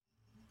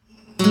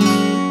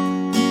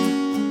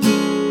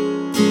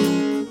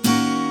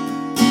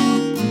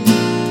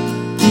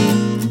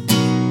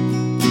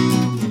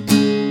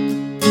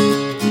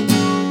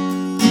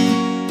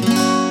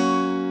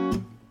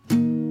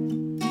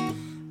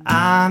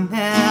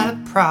met a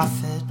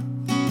prophet,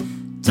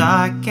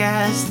 dark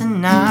as the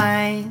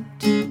night.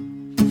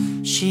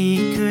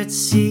 She could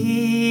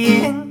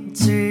see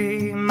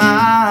into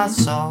my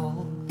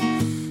soul,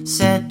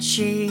 said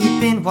she'd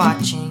been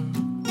watching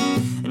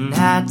and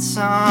had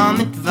some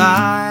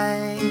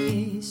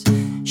advice.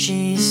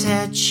 She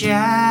said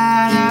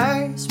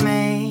shadows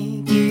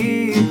make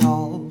you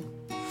whole.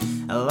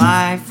 A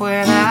life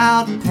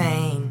without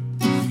pain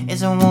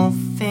is a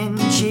wolf in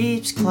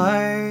sheep's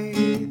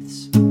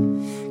clothes.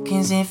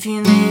 'Cause if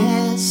you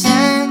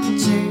listen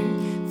to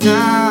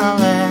the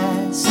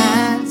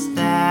lessons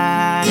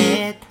that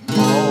it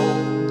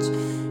holds,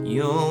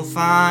 you'll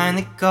find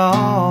the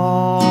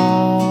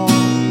gold.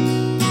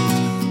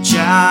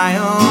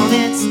 Child,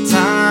 it's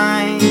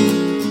time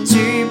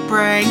to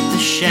break the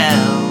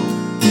shell.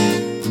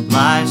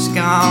 Life's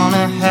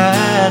gonna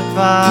hurt,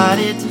 but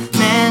it's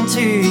meant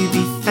to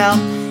be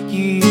felt.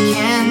 You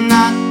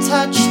cannot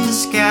touch the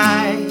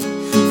sky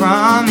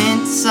from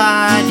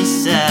inside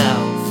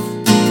yourself.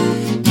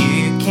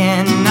 You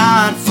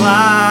cannot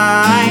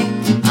fly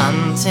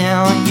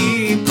until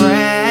you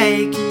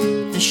break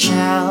the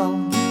shell.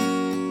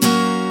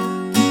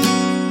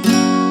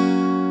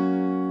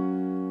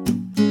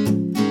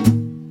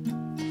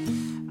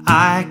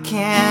 I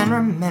can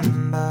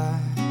remember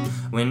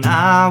when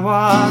I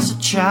was a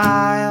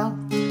child,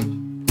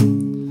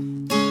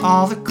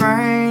 all the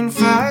grown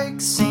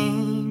folks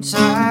seem so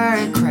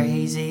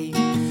crazy.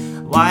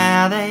 Why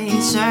are they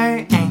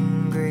so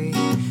angry?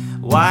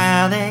 Why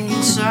are they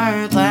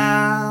so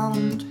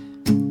loud?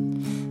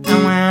 And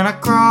when I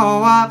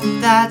grow up,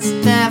 that's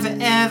never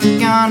ever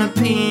gonna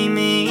be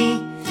me.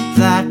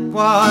 That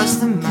was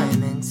the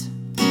moment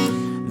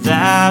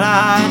that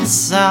I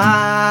decided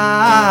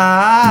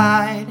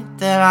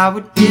that I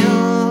would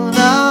build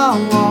a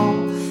wall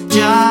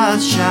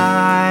just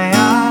shy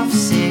of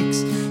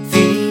 6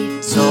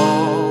 feet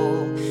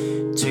tall,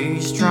 too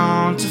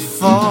strong to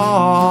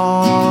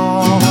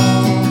fall.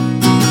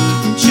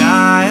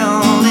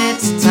 Child,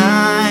 it's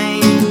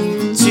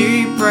time to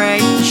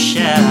break the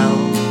shell.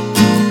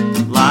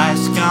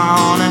 Life's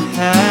gonna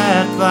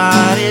hurt,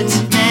 but it's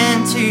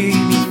meant to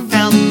be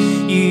felt.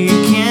 You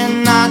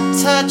cannot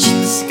touch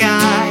the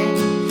sky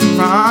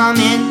from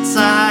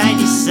inside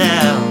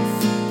yourself.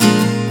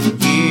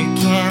 You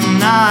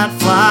cannot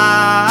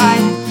fly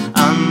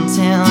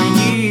until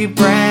you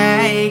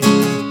break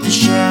the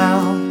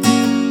shell.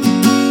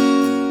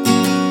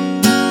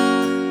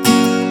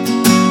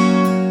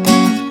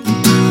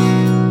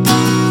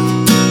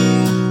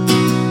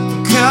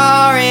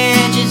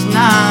 Courage is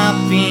not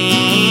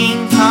being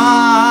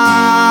caught.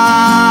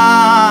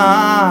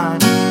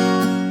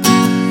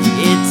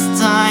 It's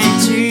time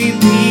to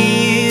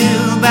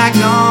peel back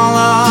all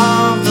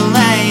of the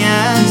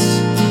layers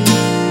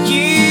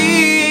you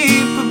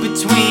put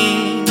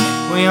between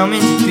where you're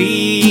meant to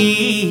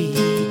be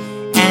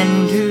and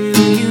who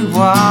you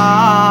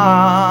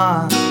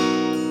are,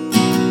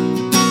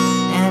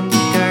 and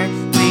go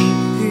be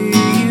who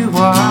you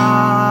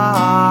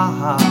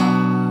are.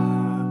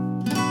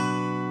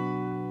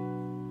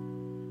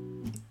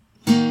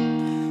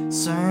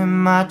 So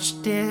much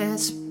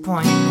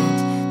disappointment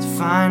to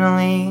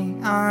finally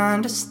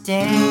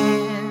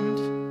understand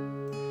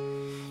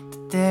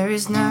that there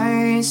is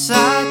no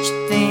such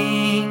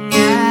thing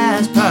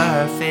as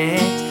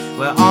perfect.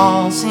 We're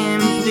all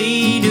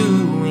simply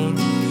doing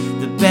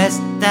the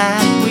best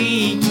that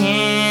we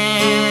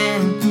can,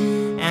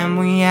 and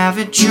we have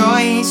a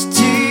choice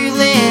to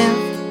live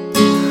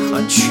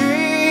or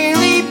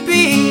truly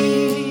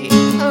be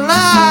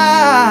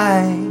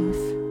alive.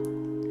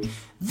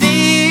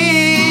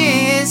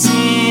 This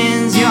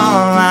is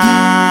your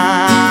life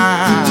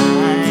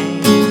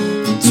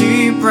to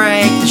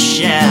break the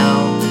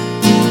shell.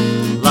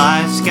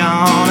 Life's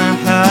gonna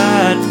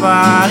hurt,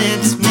 but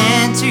it's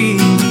meant to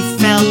be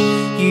felt.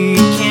 You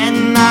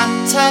cannot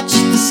touch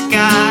the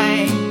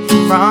sky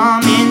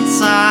from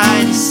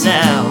inside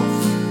yourself.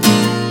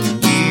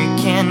 You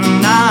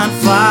cannot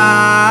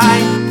fly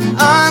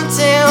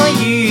until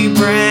you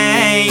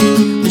break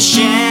the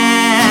shell.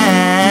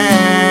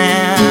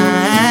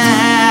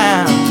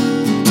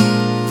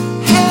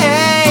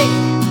 Hey,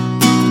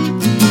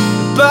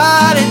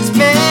 but it's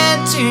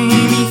meant to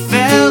be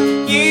felt.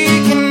 You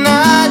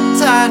cannot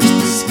touch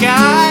the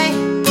sky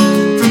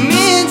from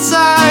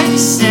inside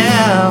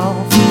yourself.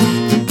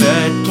 The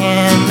bird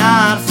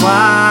cannot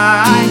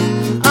fly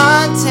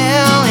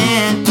until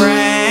it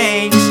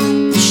breaks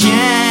the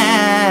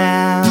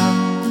shell.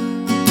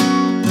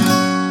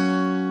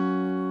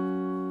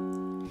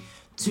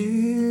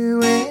 Do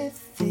with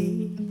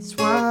these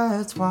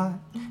words what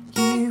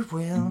you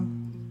will.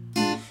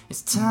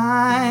 It's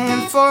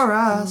time for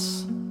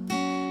us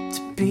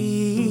to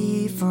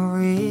be for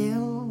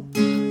real.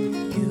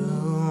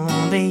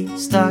 You'll be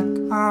stuck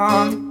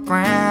on the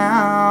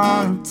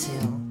ground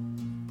until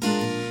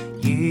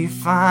you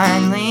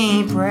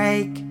finally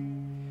break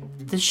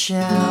the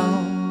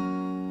shell.